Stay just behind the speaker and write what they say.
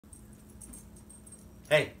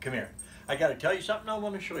Hey, come here. I got to tell you something. I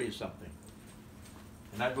want to show you something.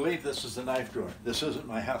 And I believe this is the knife drawer. This isn't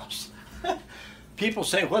my house. People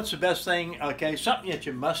say, what's the best thing? Okay, something that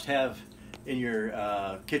you must have in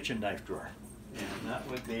your kitchen knife drawer. And that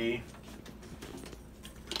would be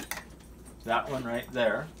that one right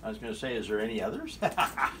there. I was going to say, is there any others?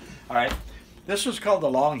 All right. This is called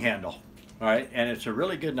the long handle. All right, and it's a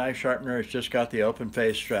really good knife sharpener. It's just got the open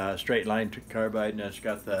face straight line carbide, and it's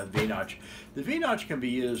got the V-notch. The V-notch can be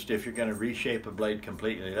used if you're going to reshape a blade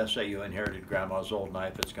completely. Let's say you inherited grandma's old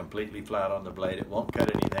knife. It's completely flat on the blade. It won't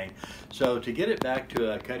cut anything. So to get it back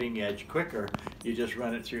to a cutting edge quicker, you just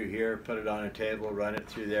run it through here, put it on a table, run it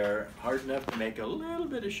through there, hard enough to make a little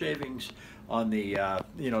bit of shavings on the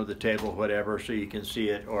the table, whatever, so you can see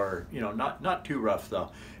it, or not too rough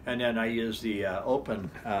though. And then I use the open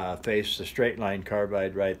face, the straight line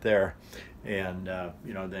carbide right there, and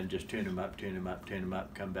then just tune them up, tune them up, tune them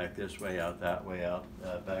up, come back this way, out that way, out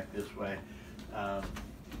back this way.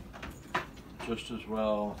 Just as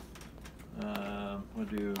well, we'll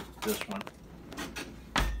do this one.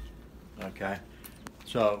 Okay,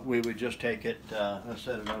 so we would just take it, let's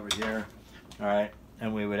set it over here, all right,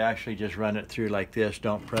 and we would actually just run it through like this.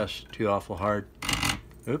 Don't press too awful hard.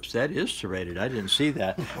 Oops, that is serrated. I didn't see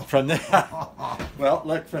that. From the well,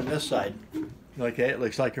 look from this side. Okay, it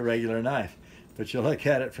looks like a regular knife. But you look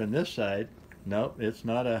at it from this side, nope, it's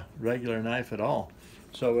not a regular knife at all.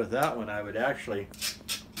 So with that one, I would actually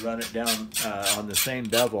run it down on the same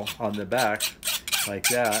bevel on the back, like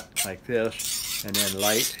that, like this, and then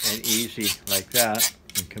light and easy like that,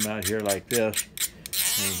 and come out here like this,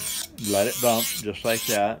 and let it bump just like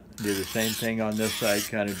that. Do the same thing on this side,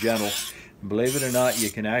 kind of gentle. Believe it or not, you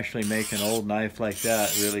can actually make an old knife like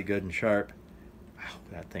that really good and sharp. Wow,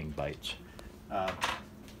 that thing bites.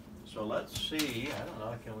 So let's see, I don't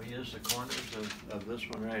know, can we use the corners of this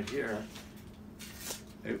one right here?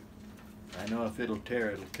 Oop. I know if it'll tear,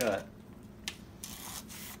 it'll cut.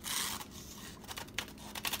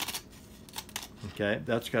 Okay,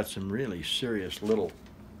 that's got some really serious little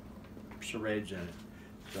serrades in it.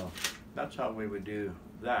 So that's how we would do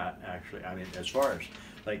that, actually. I mean, as far as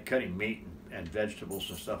like cutting meat and vegetables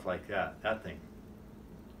and stuff like that, that thing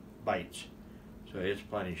bites. So it's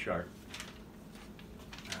plenty sharp.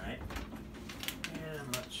 All right,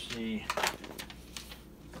 and let's see.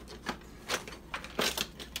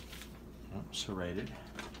 Oh, serrated.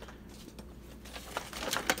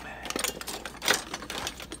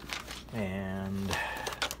 And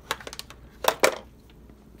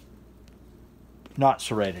not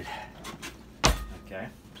serrated. Okay,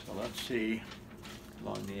 so let's see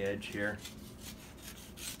along the edge here.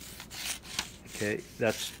 Okay,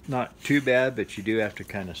 that's not too bad, but you do have to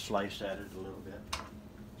kind of slice at it a little bit.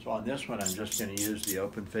 So on this one, I'm just going to use the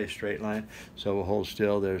open face straight line. So we'll hold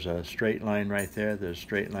still. There's a straight line right there. There's a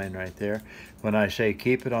straight line right there. When I say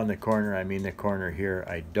keep it on the corner, I mean the corner here.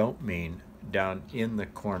 I don't mean down in the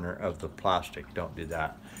corner of the plastic. Don't do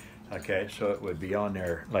that. Okay, so it would be on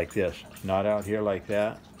there like this. Not out here like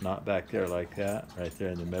that. Not back there like that. Right there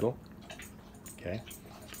in the middle. Okay,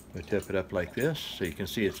 we tip it up like this so you can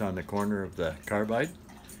see it's on the corner of the carbide.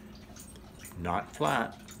 Not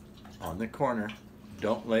flat, on the corner.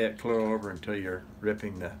 Don't lay it clear over until you're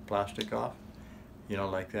ripping the plastic off.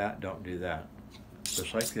 Like that. Don't do that.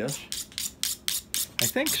 Just like this. I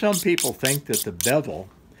think some people think that the bevel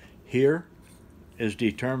here is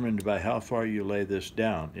determined by how far you lay this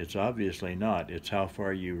down. It's obviously not. It's how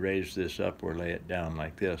far you raise this up or lay it down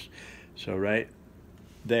like this. So right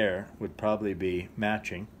there would probably be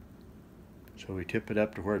matching. So we tip it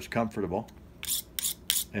up to where it's comfortable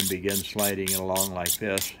and begin sliding it along like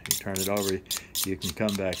this. You turn it over, you can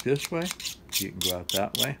come back this way, you can go out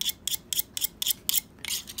that way.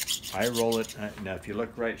 I roll it, now if you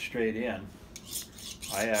look right straight in,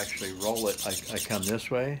 I actually roll it, I come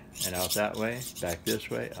this way and out that way, back this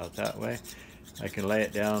way, out that way. I can lay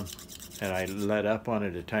it down and I let up on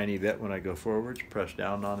it a tiny bit when I go forwards, press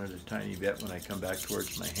down on it a tiny bit when I come back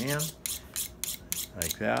towards my hand,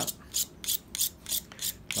 like that,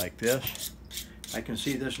 like this. I can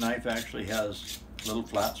see this knife actually has little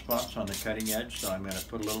flat spots on the cutting edge, so I'm going to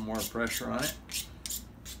put a little more pressure on it.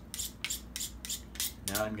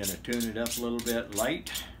 Now I'm going to tune it up a little bit,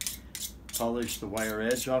 light, polish the wire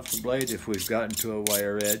edge off the blade. If we've gotten to a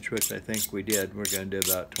wire edge, which I think we did, we're going to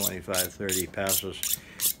do about 25-30 passes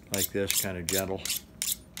like this, kind of gentle.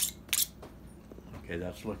 Okay,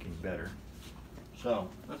 that's looking better. So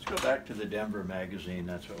let's go back to the Denver magazine.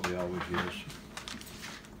 That's what we always use.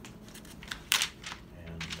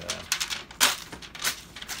 And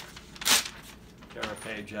tear a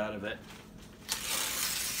page out of it.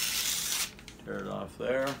 Tear it off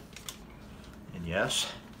there. And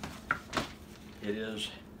yes, it is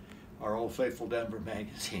our old faithful Denver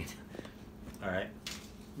magazine. All right,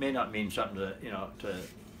 may not mean something to, you know, to,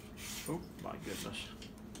 oh my goodness,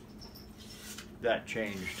 that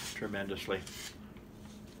changed tremendously.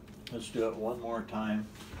 Let's do it one more time,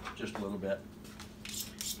 just a little bit.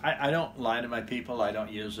 I don't lie to my people. I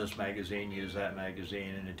don't use this magazine, use that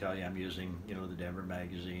magazine, and to tell you I'm using, you know, the Denver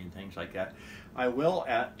magazine, things like that. I will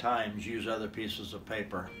at times use other pieces of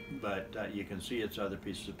paper, but you can see it's other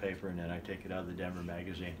pieces of paper, and then I take it out of the Denver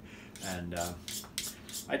magazine. And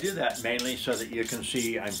I do that mainly so that you can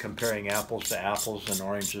see I'm comparing apples to apples and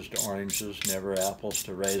oranges to oranges, never apples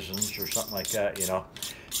to raisins or something like that, you know.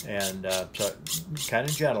 And so kind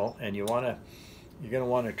of gentle, and you're going to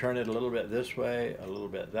want to turn it a little bit this way, a little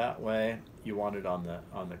bit that way. You want it on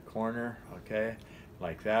the corner, okay,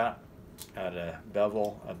 like that, at a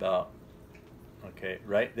bevel about, okay,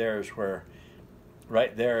 right there is where,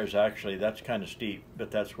 right there is actually, that's kind of steep,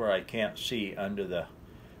 but that's where I can't see under the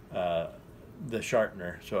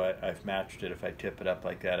sharpener. So I've matched it. If I tip it up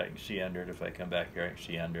like that, I can see under it. If I come back here, I can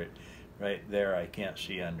see under it. Right there, I can't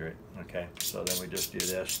see under it. Okay, so then we just do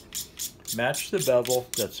this. Match the bevel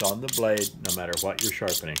that's on the blade, no matter what you're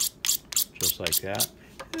sharpening. Just like that.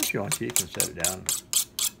 And if you want to, you can set it down,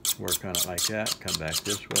 work on it like that. Come back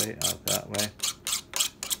this way, out that way.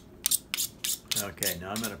 Okay,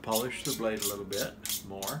 now I'm going to polish the blade a little bit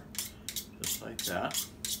more, just like that.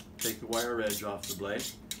 Take the wire edge off the blade.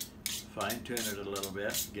 Fine tune it a little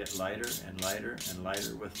bit. Get lighter and lighter and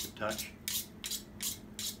lighter with the touch.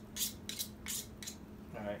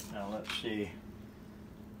 All right, now let's see.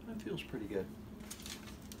 That feels pretty good.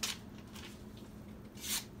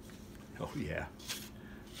 Oh yeah.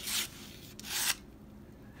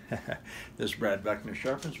 This is Brad Buckner,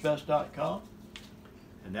 sharpensbest.com,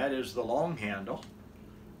 and that is the long handle,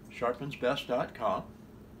 sharpensbest.com.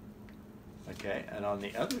 Okay, and on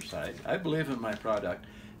the other side, I believe in my product,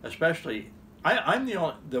 especially, I'm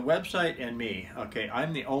the website and me, okay,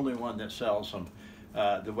 I'm the only one that sells them.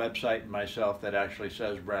 The website and myself that actually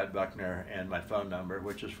says Brad Buckner, and my phone number,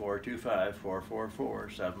 which is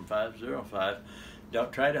 425-444-7505.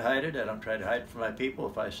 Don't try to hide it. I don't try to hide it from my people.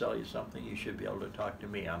 If I sell you something, you should be able to talk to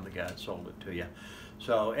me. I'm the guy that sold it to you.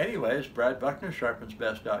 So anyways, Brad Buckner,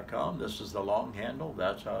 sharpensbest.com. This is the long handle.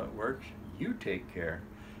 That's how it works. You take care,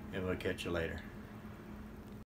 and we'll catch you later.